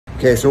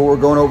Okay, so what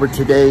we're going over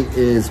today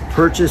is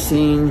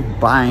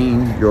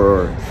buying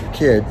your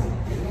kid,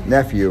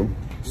 nephew,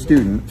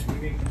 student,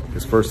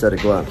 his first set of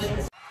gloves.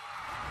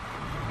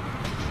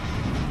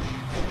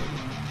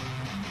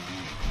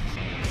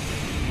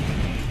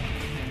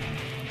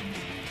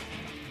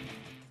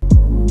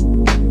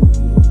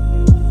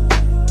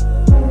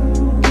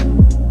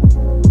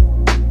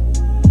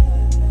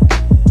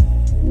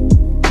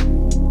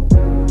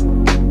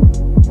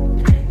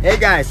 Hey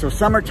guys, so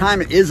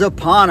summertime is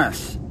upon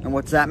us. And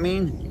what's that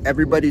mean?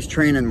 Everybody's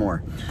training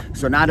more.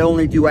 So not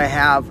only do I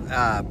have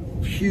a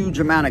huge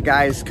amount of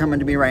guys coming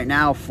to me right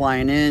now,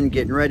 flying in,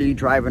 getting ready,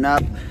 driving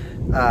up,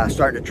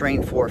 starting to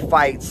train for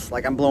fights,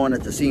 like I'm blowing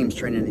at the seams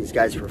training these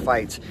guys for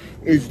fights,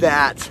 is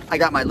that I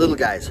got my little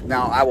guys.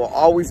 Now I will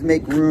always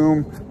make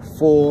room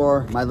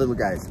for my little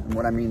guys. And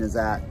what I mean is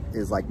that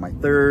is like my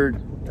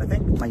third, I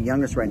think my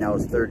youngest right now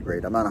is third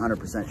grade. I'm not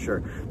 100%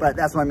 sure, but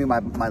that's what I mean by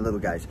my little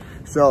guys.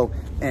 So,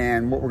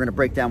 and what we're gonna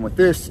break down with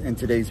this in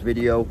today's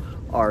video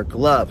are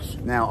gloves.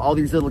 Now, all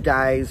these little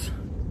guys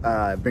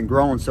have been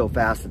growing so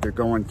fast that they're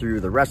going through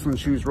the wrestling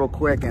shoes real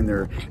quick, and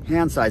their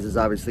hand size is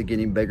obviously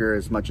getting bigger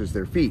as much as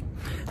their feet.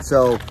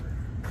 So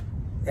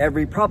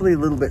probably a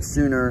little bit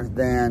sooner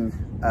than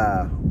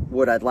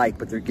what I'd like,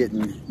 but they're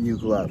getting new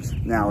gloves.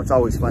 Now, it's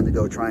always fun to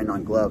go trying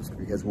on gloves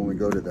because when we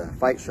go to the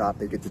fight shop,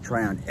 they get to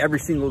try on every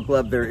single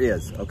glove there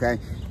is, okay?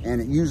 And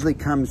it usually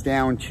comes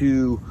down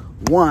to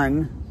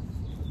one,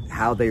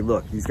 how they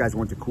look. These guys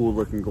want the cool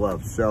looking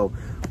gloves. So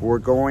we're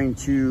going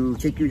to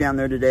take you down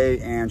there today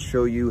and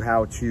show you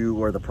how to,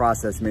 or the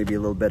process, maybe a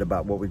little bit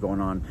about what we're going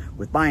on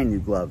with buying new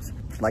gloves.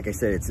 Like I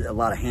said, it's a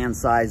lot of hand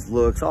size,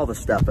 looks, all the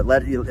stuff. But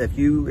if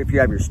you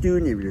have your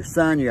student, you have your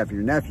son, you have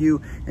your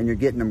nephew, and you're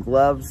getting them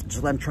gloves,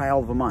 just let them try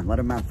all of them on. Let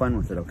them have fun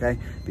with it, okay?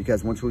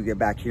 Because once we get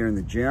back here in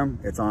the gym,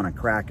 it's on a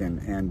cracking.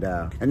 And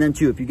then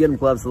too, if you get them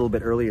gloves a little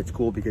bit early, it's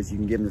cool because you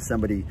can give them to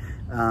somebody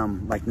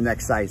like the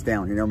next size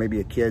down. You know, maybe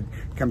a kid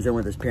comes in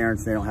with his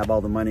parents, they don't have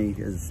all the money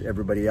as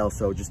everybody else,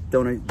 so just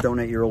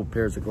donate your old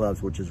pairs of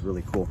gloves, which is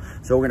really cool.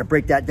 So we're gonna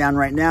break that down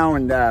right now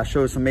and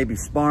show some maybe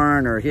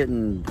sparring or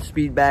hitting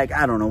speed bag.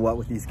 I don't know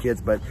what with these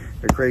kids, but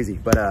they're crazy.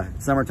 But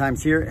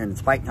summertime's here and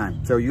it's fight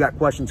time. So you got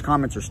questions,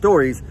 comments, or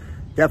stories,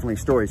 definitely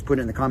stories, put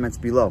it in the comments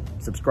below.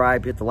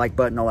 Subscribe, hit the like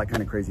button, all that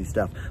kind of crazy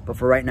stuff. But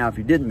for right now, if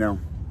you didn't know,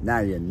 now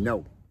you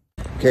know.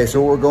 Okay,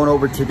 so what we're going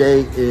over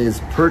today is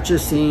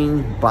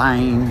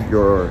buying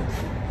your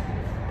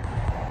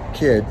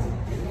kid,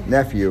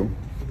 nephew,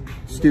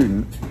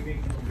 student,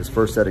 his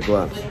first set of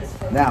gloves.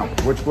 Now,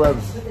 which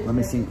gloves? Let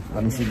me see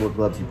what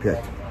gloves you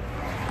picked.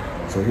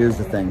 So here's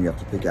the thing: you have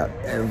to pick out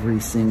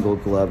every single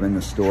glove in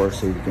the store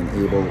so we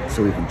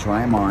can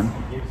try them on.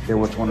 Okay,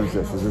 which one is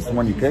this? Is this the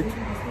one you picked?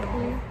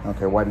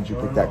 Okay, why did you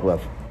pick that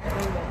glove?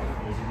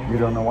 You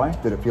don't know why?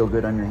 Did it feel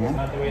good on your hand?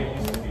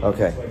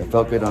 Okay, it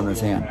felt good on his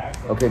hand.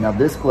 Okay, now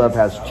this glove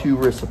has 2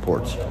 wrist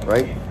supports,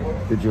 right?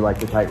 Did you like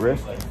the tight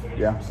wrist?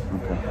 Yeah?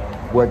 Okay.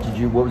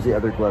 What was the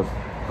other glove?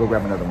 Go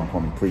grab another one for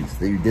me, please,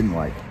 that you didn't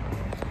like.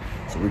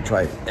 So we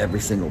tried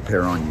every single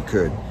pair on you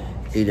could.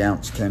 8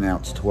 ounce, 10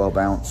 ounce, 12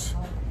 ounce,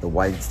 the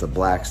whites, the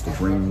blacks, the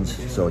greens.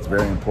 So it's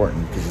very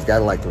important because you've got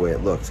to like the way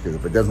it looks, because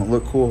if it doesn't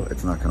look cool,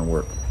 it's not going to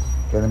work.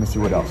 Okay, let me see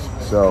what else.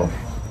 So,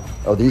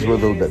 oh, these were a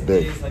little bit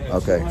big.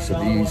 Okay, so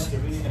these,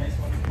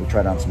 we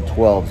tried on some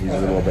 12s. These are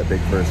a little bit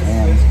big for his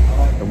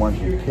hands. The ones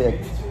we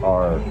picked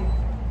are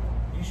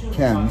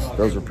 10s.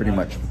 Those are pretty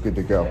much good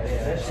to go.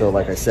 So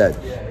like I said,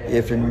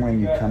 if and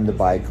when you come to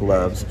buy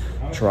gloves,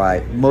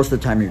 most of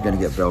the time you're going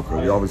to get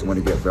Velcro. You always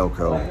want to get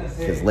Velcro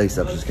because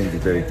lace-up is going to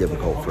be very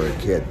difficult for a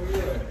kid.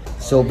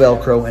 So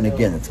Velcro, and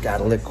again, it's got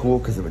to look cool,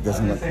 because if it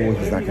doesn't look cool,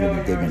 he's not going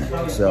to be digging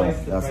it. So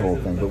that's the whole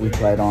thing. But we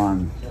tried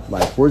on,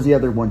 like, where's the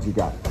other ones you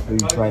got? Who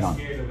you tried on?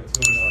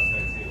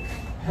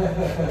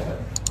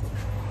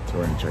 So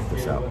we're going to check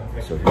this out.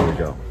 So here we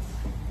go.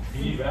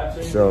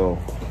 So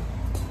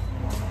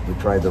we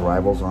tried the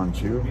Rivals on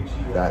too.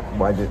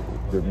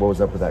 What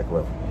was up with that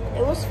glove?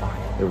 It was fine.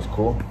 It was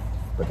cool,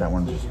 but that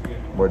one just,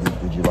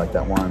 did you like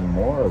that one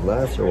more or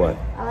less, or what?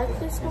 I like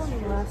this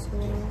one less.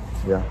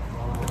 Yeah.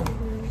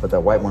 But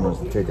that white one was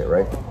the ticket,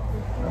 right? Okay.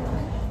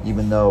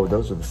 Even though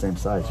those are the same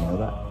size, you know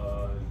that?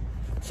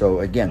 So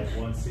again,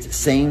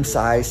 same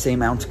size,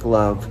 same ounce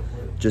glove.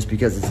 Just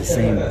because it's the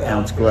same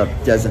ounce glove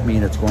doesn't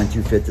mean it's going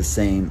to fit the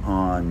same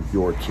on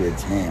your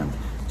kid's hand.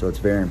 So it's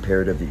very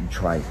imperative that you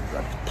try.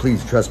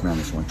 Please trust me on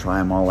this one. Try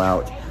them all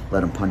out.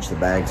 Let him punch the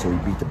bag so we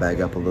beat the bag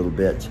up a little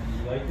bit,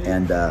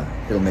 and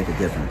it'll make a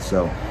difference.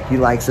 So he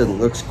likes it. It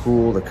looks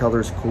cool. The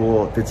color's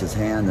cool. It fits his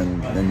hand,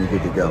 and then you're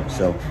good to go.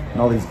 So, and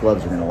all these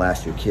gloves are going to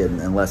last your kid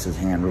unless his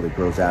hand really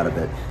grows out of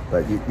it.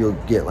 But you'll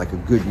get like a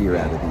good year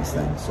out of these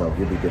things. So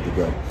you'll be good to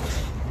go.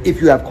 If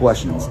you have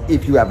questions,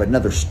 if you have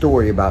another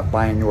story about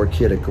buying your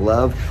kid a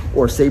glove,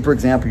 or say, for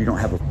example, you don't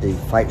have a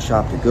fight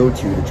shop to go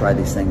to try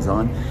these things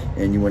on,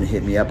 and you want to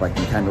hit me up, I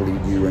can kind of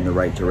lead you in the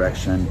right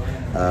direction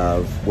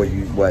of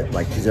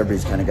because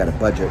everybody's kind of got a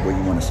budget, what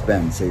you want to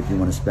spend. Say if you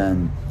want to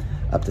spend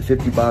up to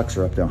 $50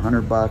 or up to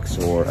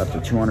 $100 or up to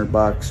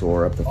 $200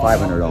 or up to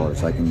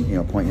 $500, I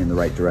can point you in the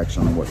right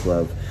direction on what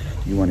glove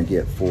you want to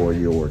get for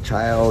your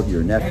child,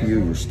 your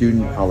nephew, your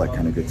student, all that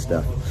kind of good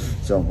stuff.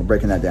 So we're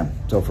breaking that down.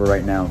 So for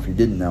right now, if you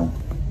didn't know,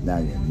 now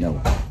you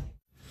know.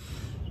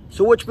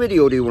 So which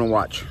video do you want to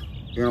watch?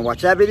 You want to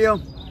watch that video?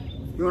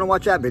 You want to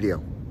watch that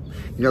video?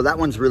 You know, that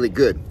one's really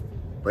good.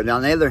 But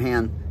on the other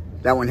hand,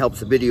 that one helps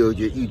the video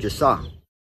you just saw.